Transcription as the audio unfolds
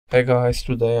Hey guys,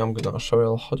 today I'm gonna show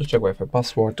you how to check Wi-Fi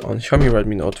password on Xiaomi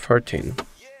Redmi Note 13.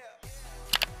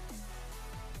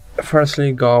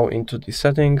 Firstly, go into the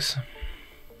settings.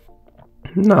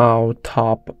 Now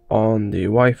tap on the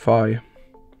Wi-Fi,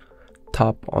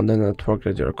 tap on the network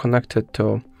that you're connected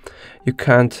to. You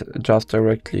can't just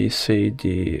directly see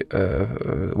the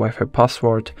Wi-Fi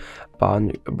password,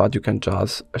 but you can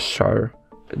just share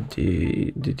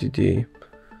the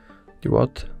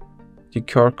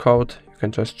QR code. You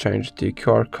can just change the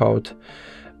QR code.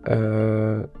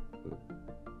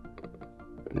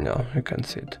 No, you can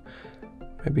see it.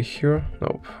 Maybe here?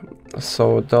 Nope.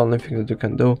 So the only thing that you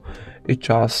can do is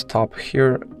just tap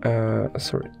here,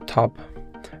 tap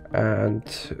and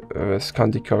scan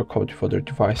the QR code for the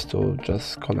device to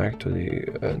just connect to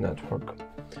the network.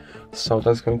 So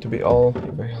that's going to be all.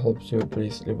 If it helps you,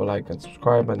 please leave a like and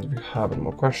subscribe, and if you have any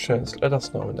more questions, let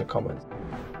us know in the comments.